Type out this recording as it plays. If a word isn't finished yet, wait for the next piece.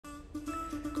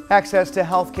Access to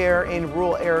health care in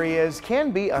rural areas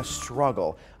can be a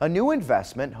struggle. A new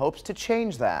investment hopes to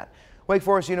change that. Wake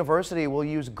Forest University will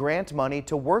use grant money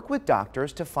to work with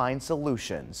doctors to find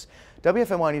solutions.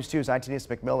 WFMY News 2's Denise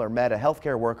McMillan met a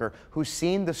healthcare worker who's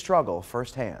seen the struggle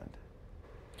firsthand.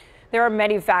 There are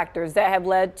many factors that have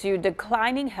led to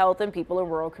declining health in people in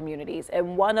rural communities,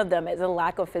 and one of them is a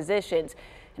lack of physicians,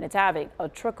 and it's having a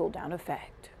trickle-down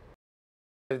effect.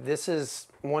 This is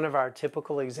one of our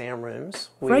typical exam rooms.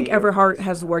 Frank Everhart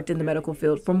has worked in the medical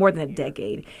field for more than a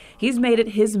decade. He's made it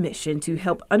his mission to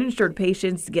help uninsured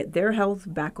patients get their health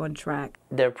back on track.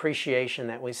 The appreciation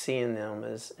that we see in them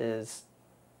is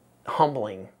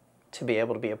humbling to be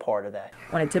able to be a part of that.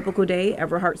 On a typical day,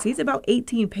 Everhart sees about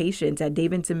 18 patients at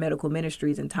Davidson Medical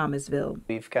Ministries in Thomasville.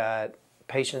 We've got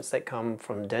patients that come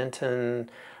from Denton.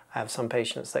 I have some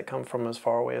patients that come from as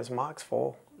far away as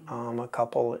Moxville. A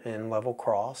couple in Level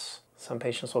Cross. Some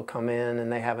patients will come in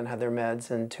and they haven't had their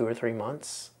meds in 2 or 3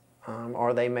 months,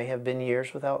 or they may have been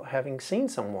years without having seen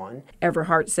someone.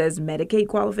 Everhart says Medicaid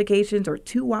qualifications or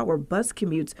 2-hour bus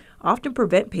commutes often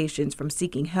prevent patients from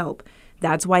seeking help.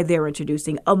 That's why they're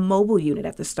introducing a mobile unit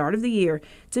at the start of the year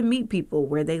to meet people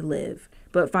where they live.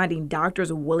 But finding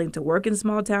doctors willing to work in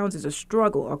small towns is a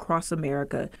struggle across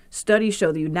America. Studies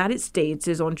show the United States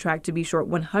is on track to be short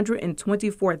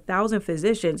 124,000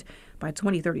 physicians by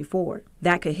 2034.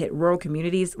 That could hit rural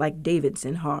communities like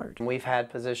Davidson hard. We've had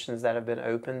positions that have been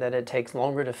open that it takes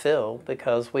longer to fill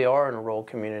because we are in a rural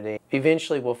community.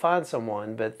 Eventually we'll find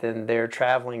someone, but then they're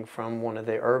traveling from one of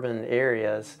the urban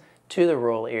areas to the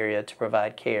rural area to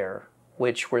provide care,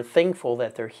 which we're thankful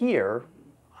that they're here.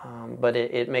 But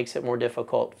it makes it more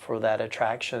difficult for that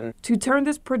attraction. To turn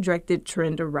this projected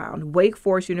trend around, Wake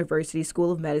Forest University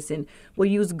School of Medicine will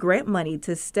use grant money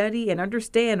to study and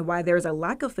understand why there's a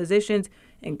lack of physicians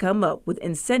and come up with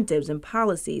incentives and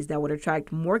policies that would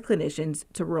attract more clinicians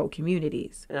to rural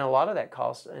communities. And a lot of that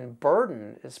cost and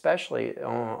burden, especially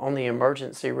on the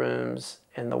emergency rooms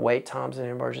and the wait times in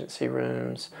emergency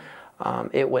rooms,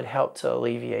 it would help to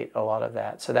alleviate a lot of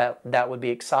that. So that would be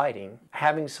exciting.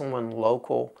 Having someone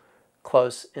local,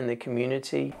 close in the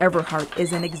community. Everhart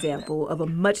is an example of a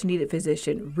much-needed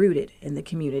physician rooted in the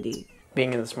community.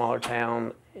 Being in the smaller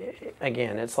town,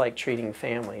 again, it's like treating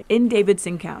family. In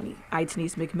Davidson County,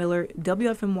 Denise McMillan,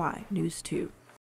 WFMY News 2.